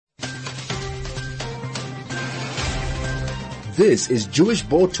This is Jewish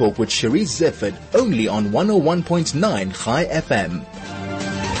Board Talk with Cherise Zifford, only on 101.9 Chai FM.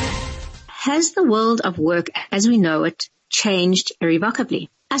 Has the world of work as we know it changed irrevocably?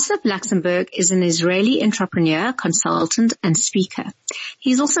 Assaf Luxembourg is an Israeli entrepreneur, consultant, and speaker.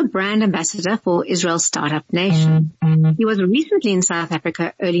 He's also brand ambassador for Israel's Startup Nation. He was recently in South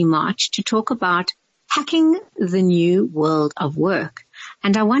Africa early March to talk about hacking the new world of work.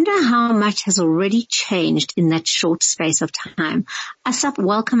 And I wonder how much has already changed in that short space of time. Assaf,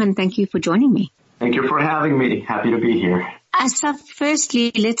 welcome and thank you for joining me. Thank you for having me. Happy to be here. Assaf,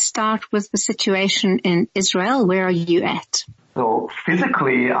 firstly, let's start with the situation in Israel. Where are you at? So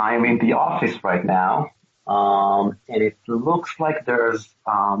physically, I'm in the office right now, and it looks like there's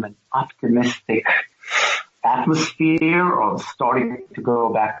an optimistic atmosphere of starting to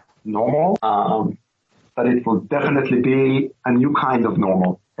go back to normal. But it will definitely be a new kind of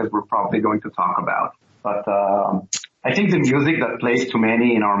normal, as we're probably going to talk about. But I think the music that plays to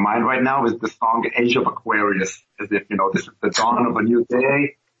many in our mind right now is the song Age of Aquarius, as if, this is the dawn of a new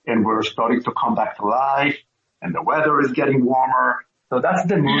day, and we're starting to come back to life, and the weather is getting warmer. So that's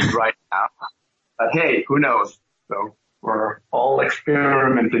the mood right now. But hey, who knows? So we're all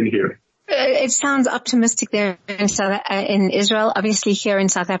experimenting here. It sounds optimistic there in Israel. Obviously here in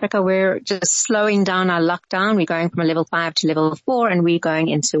South Africa, we're just slowing down our lockdown. We're going from a level 5 to level 4 and we're going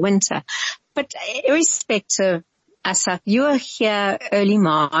into winter. But irrespective, Assaf, you were here early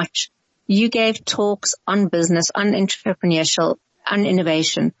March. You gave talks on business, on entrepreneurship, on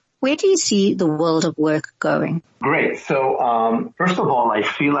innovation. Where do you see the world of work going? Great. So, first of all, I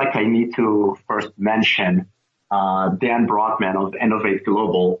feel like I need to first mention, Dan Brockman of Innovate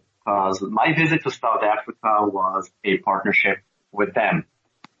Global. My visit to South Africa was a partnership with them.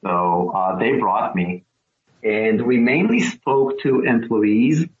 So, they brought me and we mainly spoke to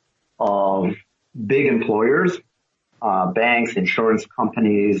employees of big employers, banks, insurance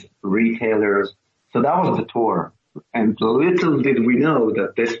companies, retailers. So that was the tour. And little did we know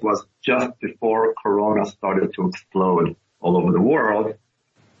that this was just before Corona started to explode all over the world.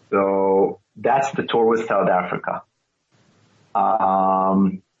 So that's the tour with South Africa.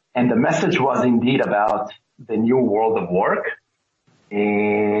 And the message was indeed about the new world of work.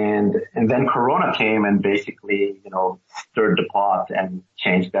 And then Corona came and basically, stirred the pot and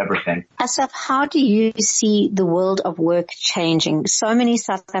changed everything. Assaf, how do you see the world of work changing? So many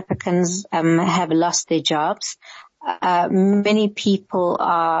South Africans have lost their jobs. Many people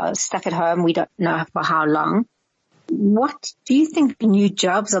are stuck at home. We don't know for how long. What do you think new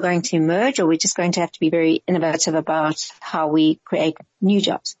jobs are going to emerge, or we're just going to have to be very innovative about how we create new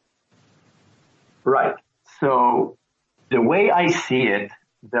jobs? Right. So the way I see it,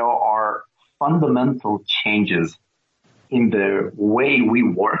 there are fundamental changes in the way we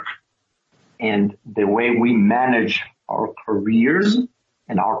work and the way we manage our careers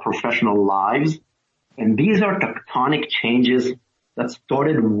and our professional lives. And these are tectonic changes that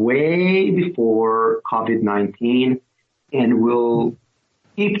started way before COVID-19 and will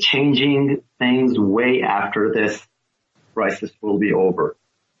keep changing things way after this crisis will be over.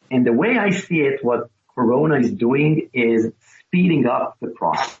 And the way I see it, what Corona is doing is speeding up the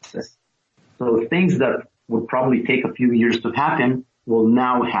process. So things that would probably take a few years to happen will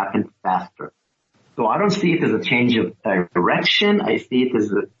now happen faster. So I don't see it as a change of direction. I see it as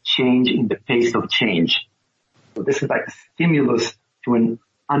a change in the pace of change. So this is like a stimulus to an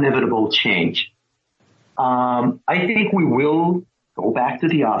inevitable change. I think we will go back to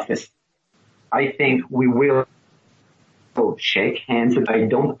the office. I think we will shake hands, and I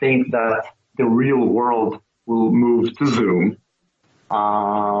don't think that the real world will move to Zoom.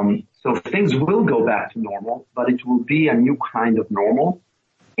 So things will go back to normal, but it will be a new kind of normal,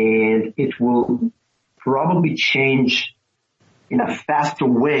 and it will probably change in a faster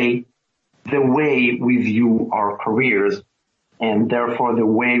way the way we view our careers, and therefore the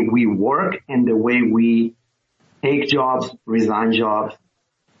way we work and the way we take jobs, resign jobs,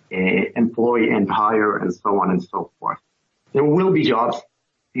 employ and hire, and so on and so forth. There will be jobs.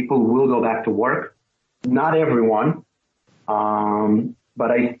 People will go back to work. Not everyone.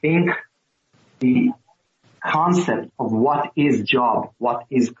 But I think the concept of what is job, what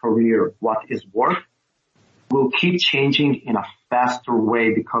is career, what is work will keep changing in a faster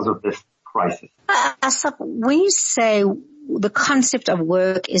way because of this crisis. Assaf, when you say the concept of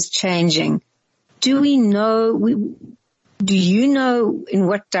work is changing, do you know in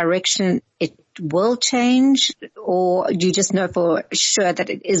what direction it will change, or do you just know for sure that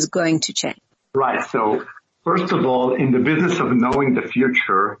it is going to change? Right. So first of all, in the business of knowing the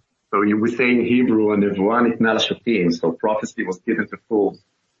future, so we say in Hebrew, "Nevuah nitna l'shotim," so prophecy was given to fools.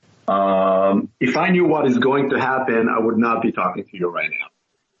 If I knew what is going to happen, I would not be talking to you right now.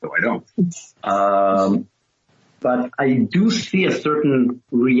 So I don't. But I do see a certain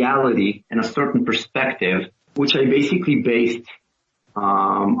reality and a certain perspective, which I basically based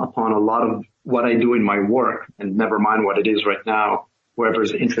upon a lot of what I do in my work, and never mind what it is right now. Whoever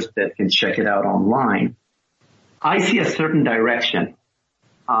is interested can check it out online. I see a certain direction,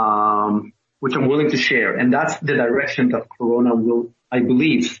 which I'm willing to share, and that's the direction that Corona will, I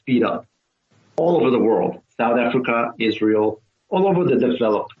believe, speed up all over the world. South Africa, Israel, all over the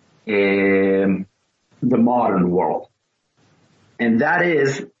developed, the modern world. And that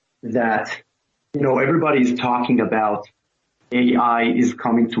is that, everybody's talking about AI is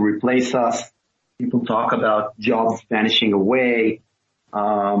coming to replace us. People talk about jobs vanishing away.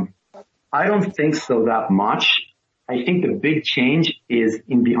 I don't think so that much. I think the big change is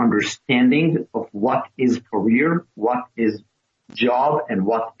in the understanding of what is career, what is job, and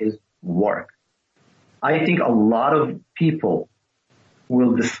what is work. I think a lot of people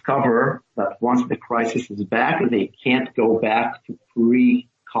will discover that once the crisis is back, they can't go back to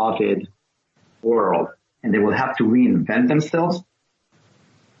pre-COVID world, and they will have to reinvent themselves.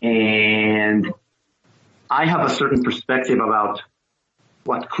 And I have a certain perspective about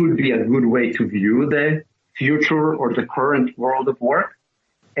what could be a good way to view the future or the current world of work.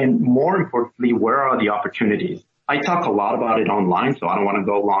 And more importantly, where are the opportunities? I talk a lot about it online, so I don't want to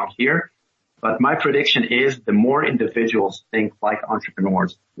go long here. But my prediction is the more individuals think like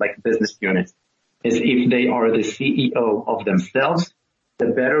entrepreneurs, like business units, is if they are the CEO of themselves, the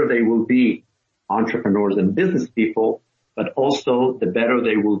better they will be entrepreneurs and business people, but also the better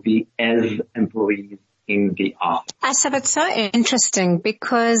they will be as employees in the office. Assaf, it's so interesting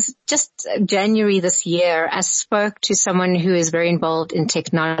because just January this year, I spoke to someone who is very involved in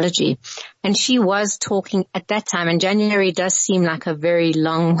technology, and she was talking at that time, and January does seem like a very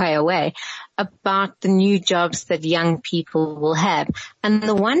long way away, about the new jobs that young people will have. And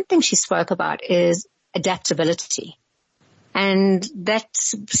the one thing she spoke about is adaptability. And that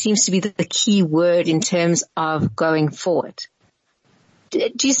seems to be the key word in terms of going forward. Do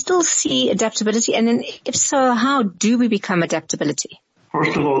you still see adaptability? And then if so, how do we become adaptability?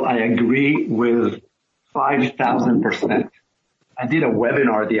 First of all, I agree with 5,000%. I did a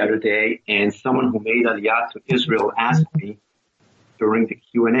webinar the other day, and someone who made Aliyah to Israel asked me during the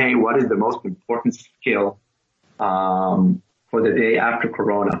Q&A, what is the most important skill for the day after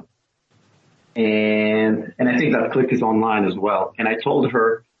Corona? And I think that clip is online as well. And I told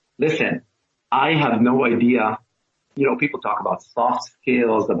her, listen, I have no idea. People talk about soft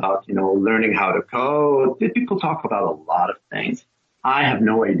skills, about, learning how to code. People talk about a lot of things. I have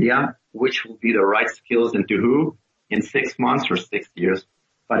no idea which will be the right skills and to who in 6 months or 6 years.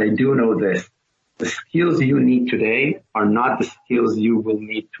 But I do know this. The skills you need today are not the skills you will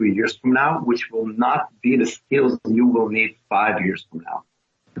need 2 years from now, which will not be the skills you will need 5 years from now.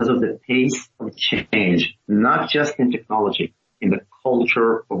 Because of the pace of change, not just in technology, in the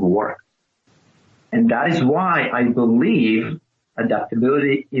culture of work. And that is why I believe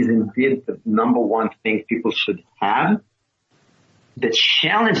adaptability is indeed the number one thing people should have. The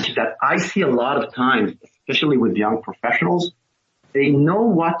challenge that I see a lot of times, especially with young professionals, they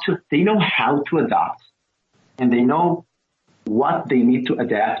know how to adapt, and they know what they need to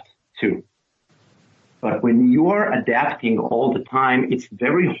adapt to. But when you're adapting all the time, it's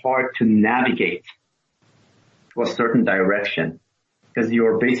very hard to navigate to a certain direction because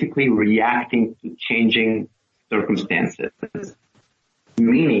you're basically reacting to changing circumstances.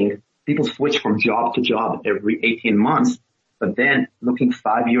 Meaning people switch from job to job every 18 months, but then looking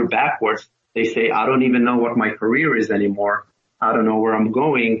 5 years backwards, they say, I don't even know what my career is anymore. I don't know where I'm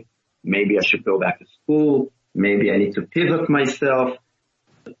going. Maybe I should go back to school. Maybe I need to pivot myself.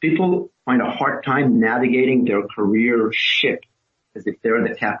 People find a hard time navigating their career ship as if they're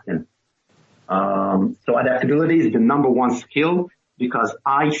the captain. So adaptability is the number one skill because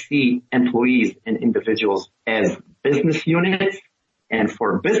I see employees and individuals as business units. And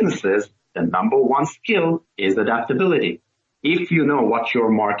for businesses, the number one skill is adaptability. If you know what your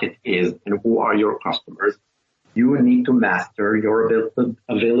market is and who are your customers, you need to master your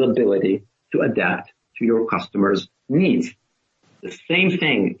availability to adapt to your customers' needs. The same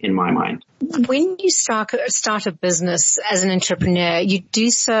thing in my mind. When you start a business as an entrepreneur, you do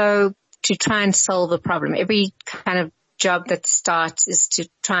so to try and solve a problem. Every kind of job that starts is to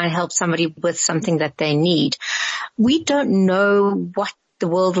try and help somebody with something that they need. We don't know what the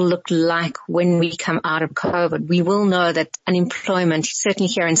world will look like when we come out of COVID. We will know that unemployment, certainly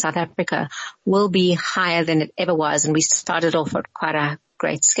here in South Africa, will be higher than it ever was, and we started off at quite a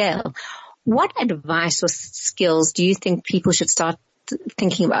great scale. What advice or skills do you think people should start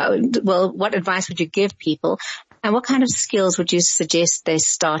thinking about, well, what advice would you give people, and what kind of skills would you suggest they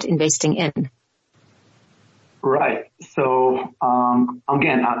start investing in? Right. So,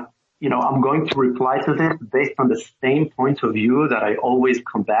 again, I'm going to reply to this based on the same point of view that I always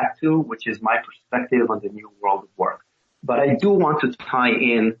come back to, which is my perspective on the new world of work. But I do want to tie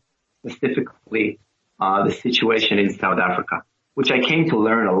in specifically the situation in South Africa, which I came to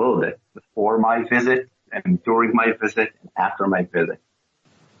learn a little bit before my visit and during my visit and after my visit.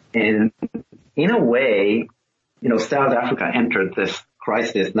 And in a way, South Africa entered this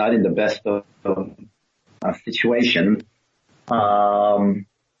crisis not in the best of situation.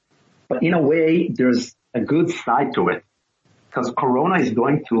 But in a way, there's a good side to it, because Corona is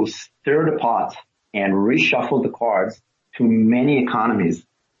going to stir the pot and reshuffle the cards to many economies,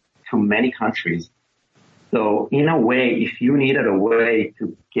 to many countries. So in a way, if you needed a way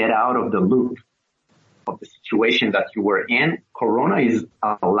to get out of the loop of the situation that you were in, Corona is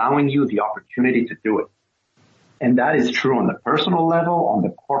allowing you the opportunity to do it. And that is true on the personal level, on the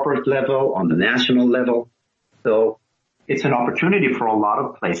corporate level, on the national level. So it's an opportunity for a lot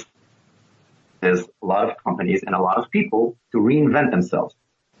of places, a lot of companies, and a lot of people to reinvent themselves.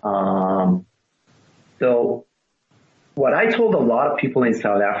 So what I told a lot of people in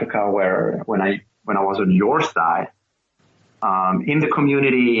South Africa, when I was on your side, in the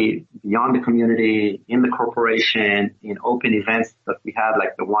community, beyond the community, in the corporation, in open events that we had,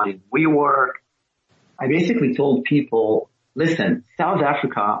 like the one in WeWork, I basically told people, listen, South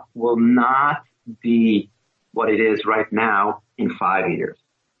Africa will not be what it is right now in 5 years.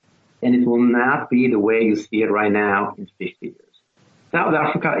 And it will not be the way you see it right now in 50 years. South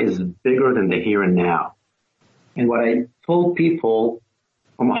Africa is bigger than the here and now. And what I told people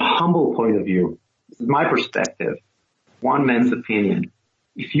from a humble point of view, this is my perspective, one man's opinion.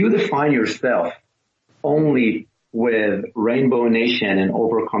 If you define yourself only with Rainbow Nation and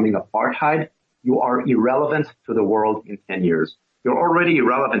overcoming apartheid, you are irrelevant to the world in 10 years. You're already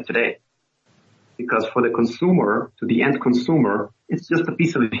irrelevant today. Because for the consumer, to the end consumer, it's just a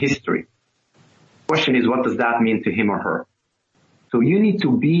piece of history. The question is, what does that mean to him or her? So you need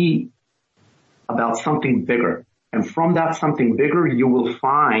to be about something bigger. And from that something bigger, you will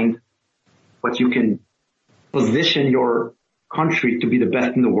find what you can position your country to be the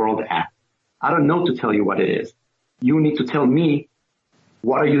best in the world at. I don't know to tell you what it is. You need to tell me,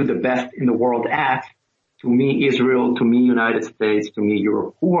 what are you the best in the world at? To me, Israel, to me, United States, to me,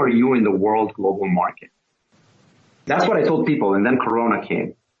 Europe. Who are you in the world global market? That's what I told people, and then Corona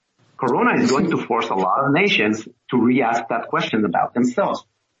came. Corona is going to force a lot of nations to re-ask that question about themselves.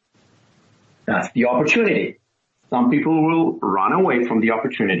 That's the opportunity. Some people will run away from the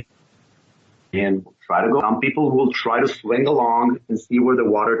opportunity and try to go. Some people will try to swing along and see where the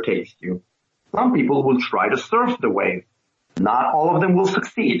water takes you. Some people will try to surf the wave. Not all of them will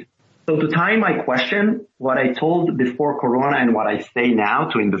succeed. So to tie my question, what I told before Corona and what I say now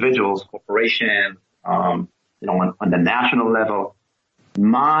to individuals, corporations, on the national level,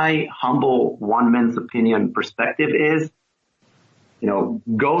 my humble one man's opinion perspective is,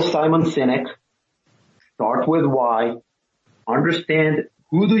 go Simon Sinek, start with why, understand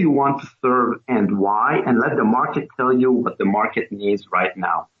who do you want to serve and why, and let the market tell you what the market needs right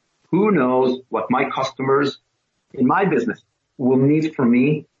now. Who knows what my customers in my business will need from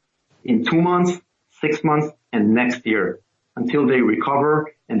me in 2 months, 6 months, and next year until they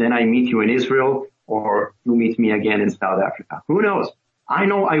recover, and then I meet you in Israel or you meet me again in South Africa. Who knows? I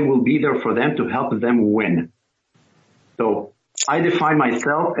know I will be there for them to help them win. So I define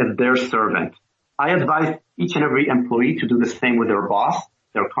myself as their servant. I advise each and every employee to do the same with their boss,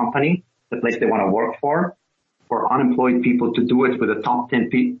 their company, the place they want to work for unemployed people to do it with the top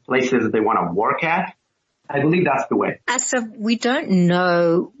 10 places they want to work at. I believe that's the way. Assaf, we don't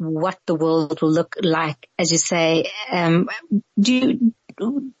know what the world will look like, as you say. Do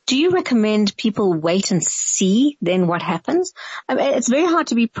you recommend people wait and see then what happens? I mean, it's very hard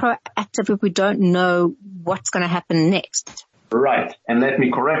to be proactive if we don't know what's going to happen next. Right. And let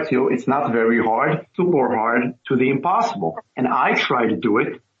me correct you. It's not very hard, super hard, to the impossible. And I try to do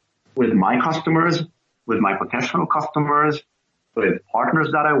it with my customers, with my potential customers, with partners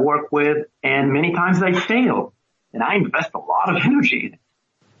that I work with, and many times I fail. And I invest a lot of energy in it.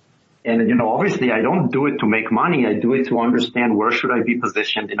 And, obviously I don't do it to make money. I do it to understand where should I be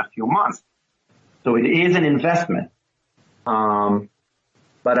positioned in a few months. So it is an investment.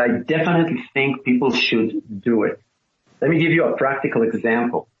 But I definitely think people should do it. Let me give you a practical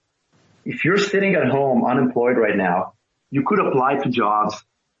example. If you're sitting at home unemployed right now, you could apply to jobs,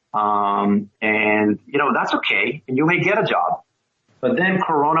 and that's okay, and you may get a job. But then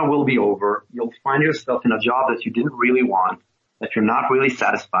Corona will be over. You'll find yourself in a job that you didn't really want. that you're not really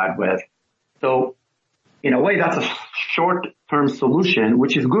satisfied with. So in a way, that's a short-term solution,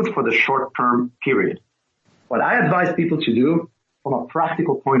 which is good for the short-term period. What I advise people to do from a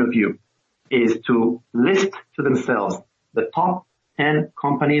practical point of view is to list to themselves the top 10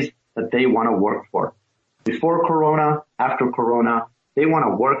 companies that they want to work for. Before Corona, after Corona, they want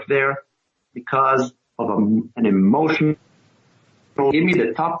to work there because of an emotional. Give me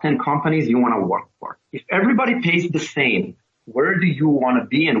the top 10 companies you want to work for. If everybody pays the same, where do you want to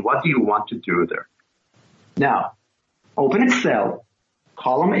be and what do you want to do there? Now, open Excel.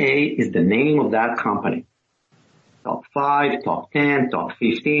 Column A is the name of that company. Top 5, top 10, top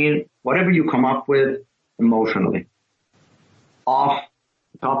 15, whatever you come up with emotionally. Off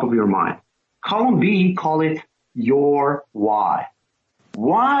the top of your mind. Column B, call it your why.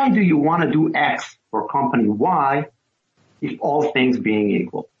 Why do you want to do X for company Y if all things being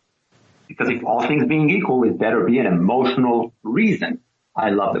equal? Because if all things being equal, it better be an emotional reason. I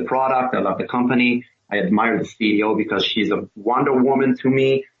love the product. I love the company. I admire the CEO because she's a Wonder Woman to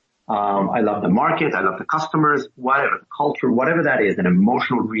me. I love the market. I love the customers, whatever, the culture, whatever that is, an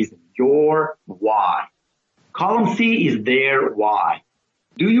emotional reason. Your why. Column C is their why.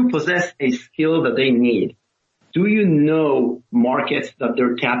 Do you possess a skill that they need? Do you know markets that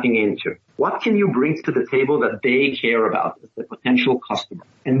they're tapping into? What can you bring to the table that they care about as the potential customer?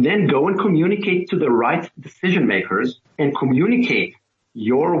 And then go and communicate to the right decision makers and communicate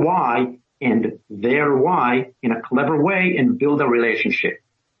your why and their why in a clever way and build a relationship.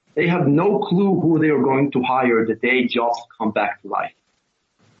 They have no clue who they are going to hire the day jobs come back to life.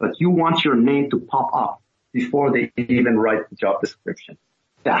 But you want your name to pop up before they even write the job description.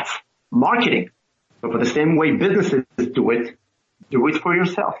 That's marketing. So for the same way businesses do it for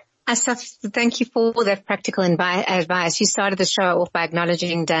yourself. Assaf, thank you for that practical advice. You started the show off by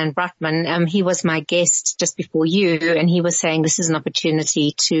acknowledging Dan Brotman. He was my guest just before you, and he was saying this is an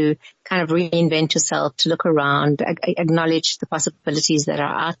opportunity to kind of reinvent yourself, to look around, acknowledge the possibilities that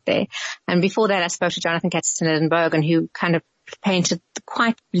are out there. And before that, I spoke to Jonathan Katzenberg, who kind of painted the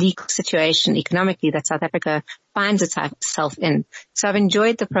quite bleak situation economically that South Africa finds itself in. So I've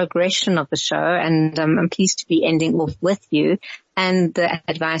enjoyed the progression of the show, and I'm pleased to be ending off with you and the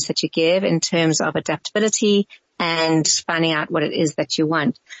advice that you give in terms of adaptability and finding out what it is that you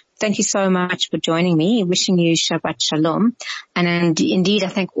want. Thank you so much for joining me. Wishing you Shabbat Shalom. And indeed, I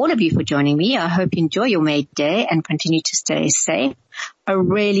thank all of you for joining me. I hope you enjoy your May Day and continue to stay safe. A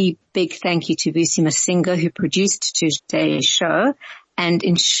really big thank you to Vusi Masinga, who produced today's show and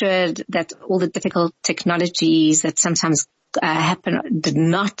ensured that all the difficult technologies that sometimes did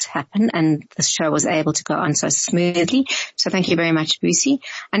not happen, and the show was able to go on so smoothly. So thank you very much, Vusi.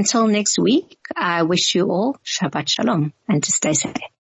 Until next week, I wish you all Shabbat Shalom and to stay safe.